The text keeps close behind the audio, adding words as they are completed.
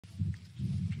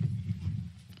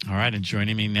All right, and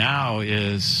joining me now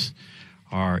is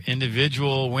our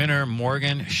individual winner,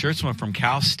 Morgan Sjoerdsma from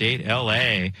Cal State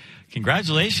LA.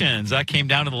 Congratulations. That came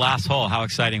down to the last hole. How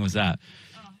exciting was that?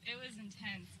 Oh, it was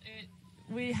intense.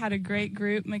 We had a great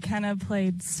group. McKenna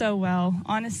played so well.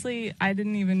 Honestly, I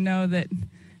didn't even know that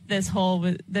this hole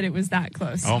was that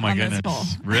close. Oh my goodness. This hole.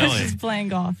 Really? I was just playing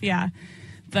golf, yeah.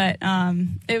 But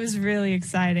it was really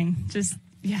exciting.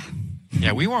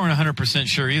 Yeah, we weren't 100%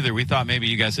 sure either. We thought maybe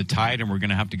you guys had tied and we're going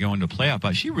to have to go into playoff.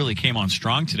 But she really came on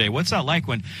strong today. What's that like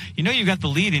when you know you got the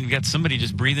lead and you got somebody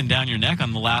just breathing down your neck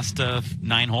on the last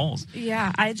 9 holes?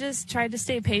 Yeah, I just tried to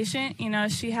stay patient. You know,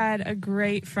 she had a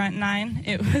great front 9.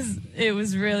 It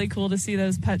was really cool to see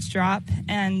those putts drop,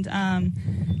 and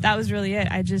that was really it.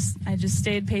 I just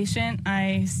stayed patient.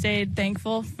 I stayed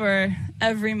thankful for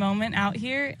every moment out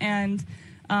here, and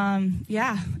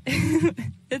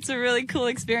it's a really cool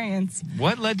experience.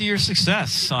 What led to your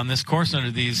success on this course under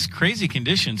these crazy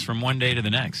conditions from one day to the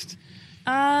next?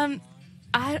 I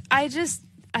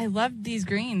loved these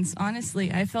greens,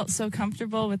 honestly. I felt so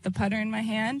comfortable with the putter in my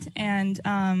hand, and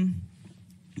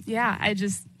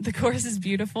the course is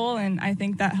beautiful, and I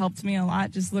think that helped me a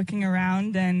lot, just looking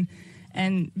around and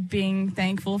being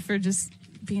thankful for just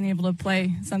being able to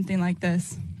play something like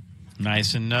this.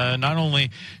 Nice. And not only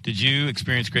did you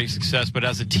experience great success, but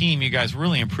as a team, you guys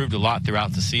really improved a lot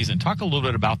throughout the season. Talk a little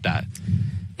bit about that.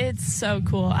 It's so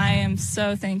cool. I am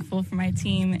so thankful for my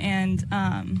team. And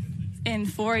in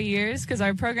 4 years, because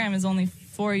our program is only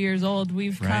 4 years old,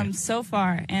 we've come so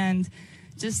far. And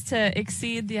just to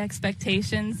exceed the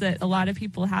expectations that a lot of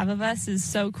people have of us is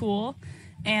so cool.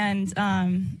 And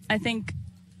I think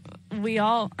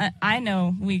I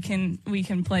know we can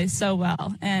play so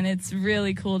well, and it's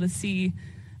really cool to see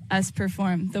us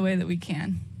perform the way that we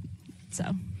can.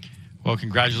 So, well,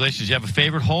 congratulations. You have a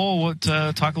favorite hole?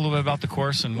 Talk a little bit about the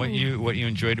course and what you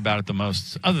enjoyed about it the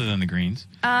most, other than the greens.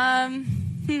 I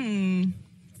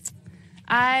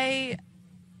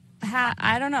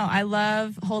don't know. I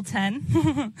love hole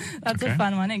 10. That's a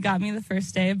fun one. It got me the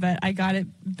first day, but I got it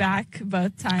back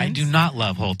both times. I do not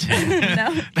love hole 10.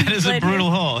 No, that is a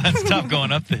brutal hole. That's tough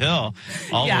going up the hill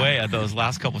all the way at those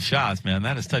last couple shots, man.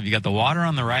 That is tough. You got the water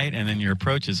on the right, and then your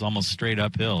approach is almost straight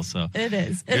uphill. So it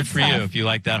is. Good for you if you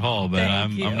like that hole, but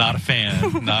I'm not a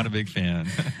fan. Not a big fan.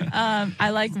 I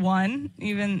like 1.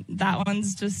 Even that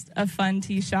one's just a fun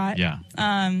tee shot. Yeah.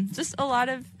 Just a lot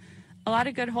of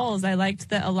good holes. I liked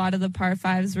that a lot of the par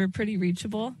 5s were pretty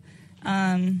reachable,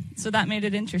 so that made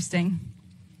it interesting.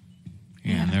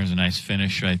 Yeah, and there's a nice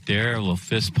finish right there. A little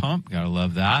fist pump. Gotta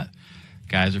love that.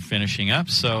 Guys are finishing up.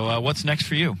 So what's next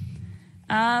for you?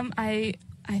 I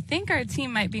think our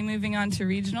team might be moving on to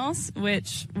regionals,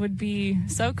 which would be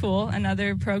so cool.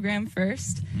 Another program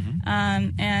first.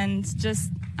 Mm-hmm. And just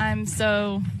I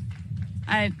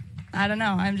don't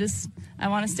know. I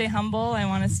want to stay humble. I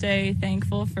want to stay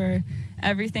thankful for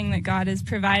everything that God has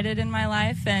provided in my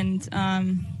life. And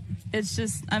I'm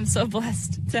so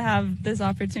blessed to have this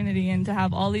opportunity and to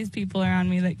have all these people around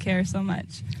me that care so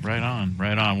much. Right on,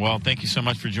 right on. Well, thank you so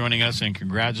much for joining us, and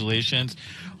congratulations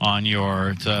on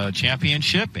your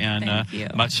championship, and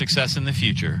much success in the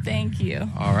future. Thank you.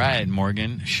 All right,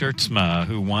 Morgan Sjoerdsma,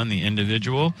 who won the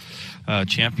individual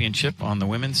championship on the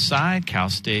women's side. Cal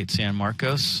State San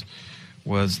Marcos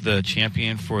was the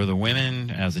champion for the women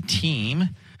as a team,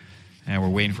 and we're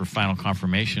waiting for final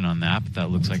confirmation on that, but that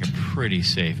looks like a pretty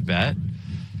safe bet.